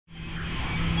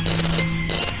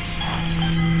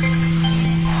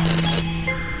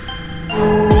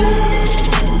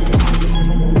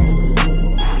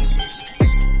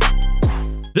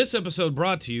This episode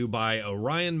brought to you by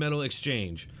Orion Metal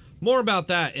Exchange. More about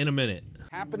that in a minute.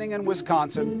 Happening in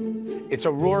Wisconsin. It's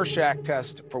a Rorschach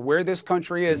test for where this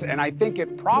country is, and I think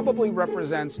it probably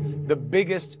represents the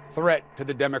biggest threat to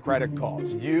the Democratic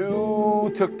cause.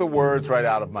 You took the words right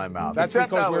out of my mouth. That's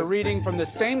because we're reading from the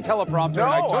same teleprompter, and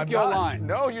I took your line.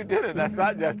 No, you didn't.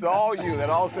 That's all you. That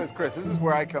all says Chris. This is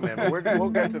where I come in. But we'll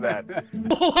get to that.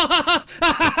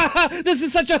 This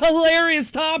is such a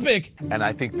hilarious topic. And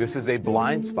I think this is a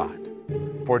blind spot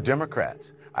for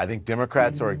Democrats. I think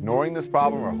Democrats are ignoring this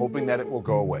problem or hoping that it will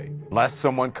go away, unless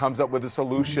someone comes up with a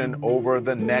solution over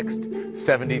the next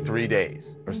 73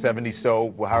 days, or 70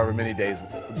 so, however many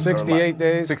days. 68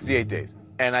 days? 68 days.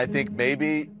 And I think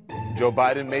maybe Joe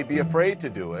Biden may be afraid to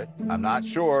do it. I'm not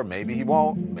sure. Maybe he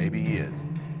won't. Maybe he is.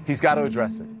 He's got to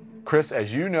address it. Chris,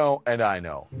 as you know and I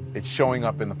know, it's showing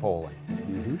up in the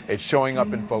polling. It's showing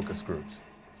up in focus groups.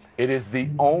 It is the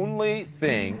only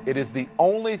thing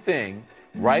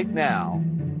right now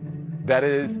that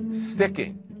is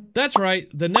sticking. That's right,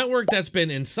 the network that's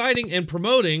been inciting and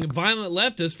promoting violent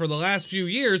leftists for the last few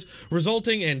years,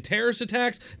 resulting in terrorist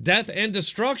attacks, death, and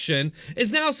destruction,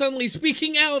 is now suddenly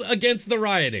speaking out against the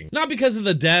rioting. Not because of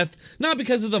the death, not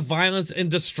because of the violence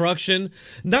and destruction,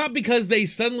 not because they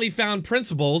suddenly found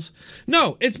principles.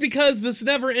 No, it's because this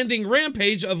never-ending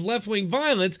rampage of left-wing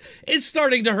violence is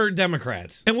starting to hurt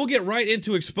Democrats. And we'll get right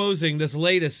into exposing this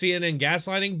latest CNN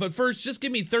gaslighting, but first, just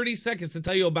give me 30 seconds to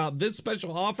tell you about this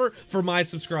special offer for my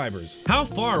subscribers. How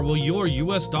far will your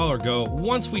US dollar go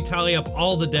once we tally up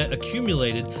all the debt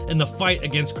accumulated in the fight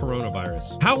against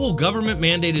coronavirus? How will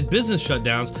government-mandated business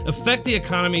shutdowns affect the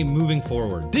economy moving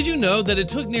forward? Did you know that it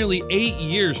took nearly 8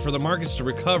 years for the markets to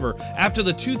recover after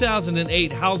the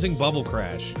 2008 housing bubble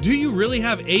crash? Do you really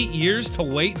have 8 years to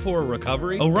wait for a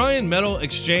recovery? Orion Metal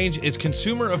Exchange is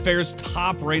Consumer Affairs'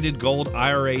 top-rated gold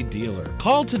IRA dealer.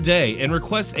 Call today and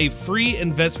request a free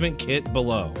investment kit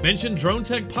below. Mention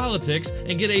Dronetek Politics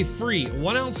and get a free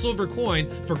 1-ounce silver coin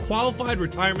for qualified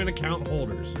retirement account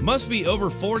holders. Must be over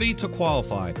 40 to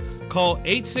qualify. Call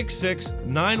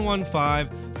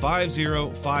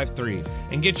 866-915-5053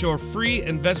 and get your free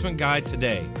investment guide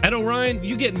today. At Orion,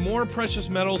 you get more precious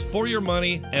metals for your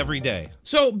money every day.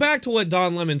 So back to what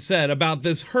Don Lemon said about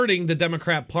this hurting the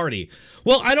Democrat Party.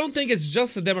 Well, I don't think it's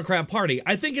just the Democrat Party.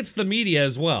 I think it's the media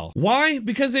as well. Why?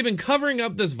 Because they've been covering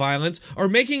up this violence or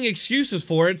making excuses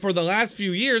for it for the last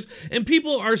few years, and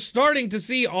people are starting to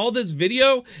see all this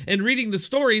video and reading the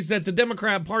stories that the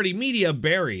Democrat Party media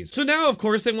buries. So now, of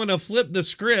course, they want to flip the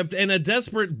script in a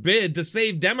desperate bid to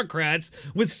save Democrats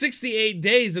with 68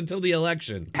 days until the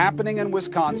election. Happening in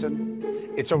Wisconsin.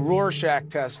 It's a Rorschach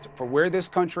test for where this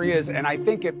country is, and I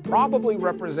think it probably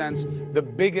represents the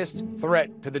biggest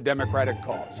threat to the Democratic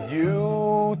cause.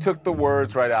 You took the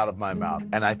words right out of my mouth.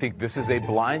 And I think this is a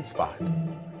blind spot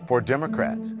for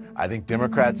Democrats. I think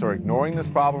Democrats are ignoring this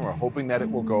problem or hoping that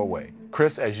it will go away.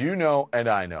 Chris, as you know and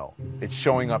I know, it's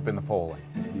showing up in the polling.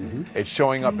 It's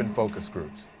showing up in focus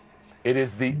groups. It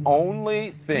is the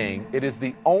only thing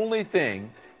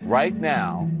right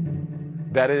now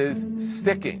that is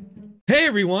sticking. Hey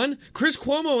everyone, Chris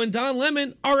Cuomo and Don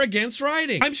Lemon are against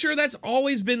rioting. I'm sure that's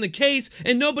always been the case,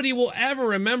 and nobody will ever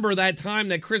remember that time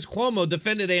that Chris Cuomo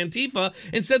defended Antifa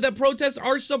and said that protests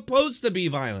are supposed to be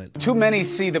violent. Too many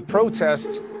see the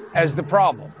protests as the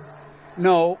problem.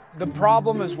 No, the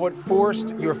problem is what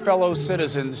forced your fellow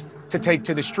citizens to take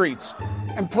to the streets.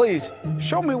 And please,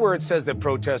 show me where it says that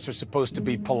protests are supposed to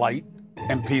be polite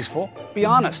and peaceful. Be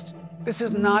honest, this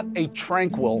is not a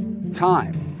tranquil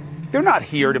time. They're not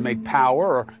here to make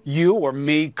power or you or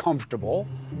me comfortable.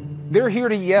 They're here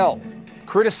to yell,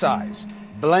 criticize,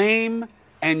 blame,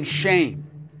 and shame.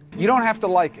 You don't have to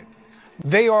like it.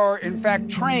 They are, in fact,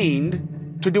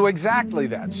 trained to do exactly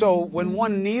that. So when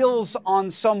one kneels on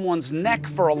someone's neck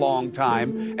for a long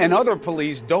time and other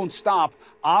police don't stop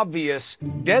obvious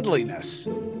deadliness,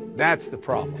 that's the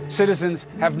problem. Citizens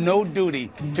have no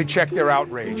duty to check their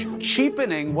outrage.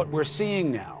 Cheapening what we're seeing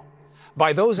now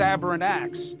by those aberrant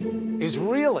acts is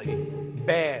really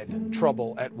bad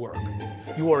trouble at work.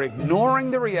 You are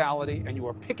ignoring the reality and you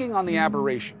are picking on the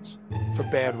aberrations for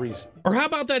bad reason. Or how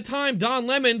about that time Don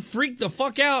Lemon freaked the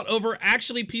fuck out over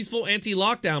actually peaceful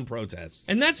anti-lockdown protests?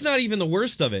 And that's not even the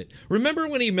worst of it. Remember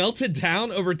when he melted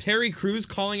down over Terry Crews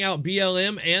calling out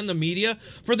BLM and the media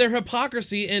for their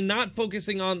hypocrisy in not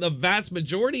focusing on the vast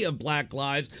majority of black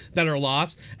lives that are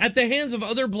lost at the hands of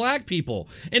other black people,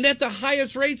 and at the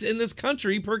highest rates in this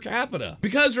country per capita?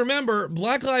 Because remember,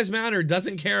 Black Lives Matter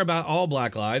doesn't care about all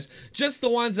black lives, just the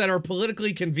ones that are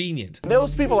politically convenient.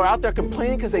 Those people are out there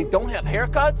complaining because they don't have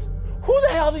haircuts? Who the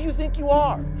hell do you think you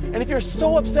are? And if you're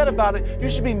so upset about it, you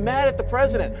should be mad at the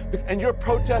president. And you're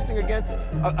protesting against,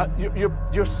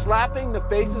 you're slapping the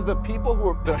faces of the people who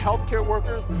are the healthcare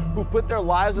workers who put their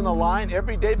lives on the line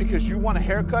every day because you want a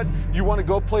haircut, you want to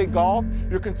go play golf,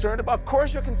 you're concerned about, of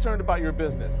course you're concerned about your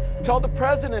business. Tell the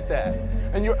president that.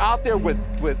 And you're out there with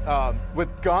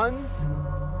guns,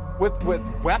 with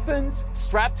weapons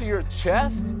strapped to your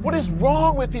chest? What is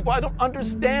wrong with people? I don't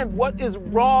understand what is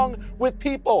wrong with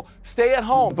people. Stay at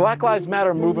home. Black Lives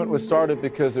Matter movement was started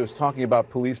because it was talking about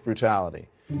police brutality.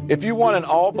 If you want an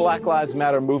all Black Lives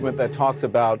Matter movement that talks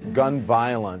about gun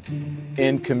violence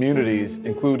in communities,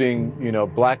 including,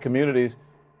 black communities,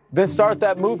 then start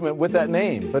that movement with that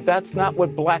name. But that's not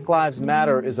what Black Lives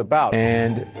Matter is about.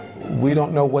 And we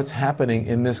don't know what's happening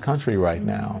in this country right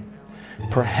now.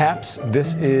 Perhaps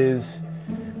this is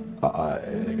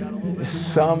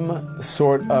some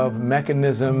sort of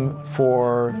mechanism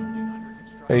for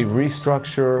a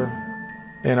restructure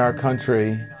in our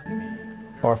country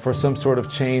or for some sort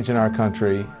of change in our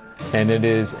country, and it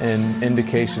is an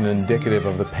indication indicative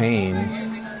of the pain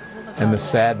and the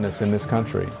sadness in this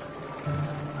country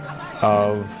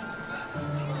of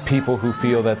people who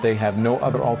feel that they have no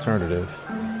other alternative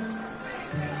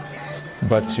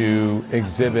but to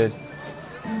exhibit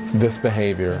this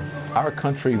behavior. Our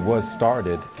country was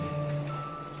started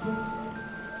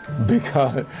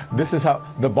because this is how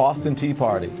the Boston Tea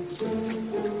Party,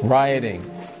 rioting.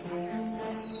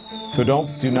 So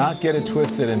do not get it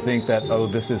twisted and think that, oh,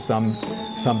 this is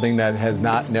something that has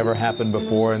never happened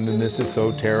before, and then this is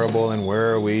so terrible, and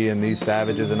where are we, and these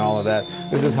savages and all of that.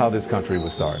 This is how this country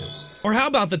was started. Or how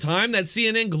about the time that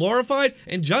CNN glorified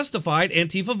and justified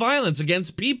Antifa violence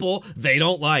against people they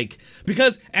don't like?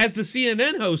 Because, as the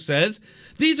CNN host says,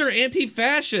 these are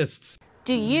anti-fascists.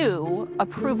 Do you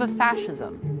approve of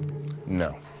fascism?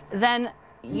 No. Then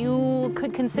you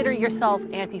could consider yourself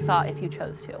Antifa if you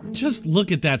chose to. Just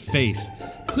look at that face.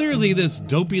 Clearly this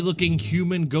dopey-looking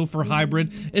human gopher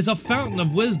hybrid is a fountain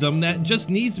of wisdom that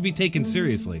just needs to be taken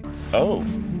seriously. Oh.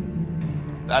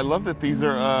 I love that these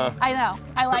are, I know.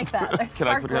 I like that. They're Can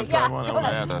I put sparkly. time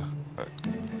on?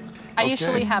 I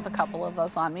usually have a couple of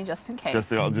those on me just in case.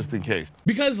 Just in case.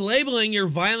 Because labeling your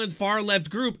violent far-left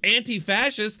group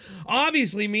anti-fascist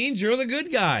obviously means you're the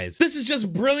good guys. This is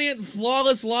just brilliant,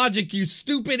 flawless logic, you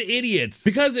stupid idiots.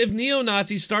 Because if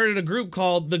neo-Nazis started a group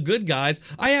called the Good Guys,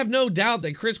 I have no doubt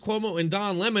that Chris Cuomo and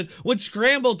Don Lemon would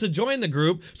scramble to join the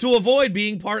group to avoid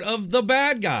being part of the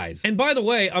bad guys. And by the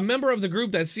way, a member of the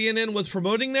group that CNN was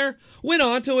promoting there went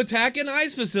on to attack an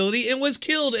ICE facility and was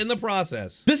killed in the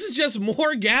process. This is just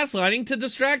more gaslighting to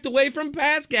distract away from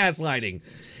past gaslighting.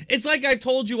 It's like I've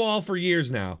told you all for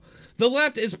years now. The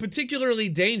left is particularly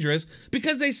dangerous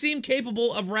because they seem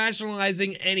capable of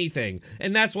rationalizing anything,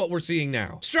 and that's what we're seeing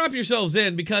now. Strap yourselves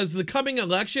in because the coming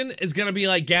election is gonna be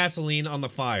like gasoline on the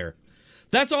fire.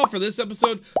 That's all for this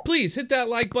episode. Please hit that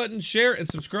like button, share, and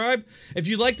subscribe. If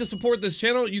you'd like to support this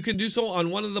channel, you can do so on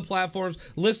one of the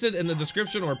platforms listed in the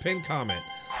description or pinned comment.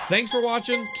 Thanks for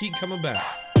watching. Keep coming back.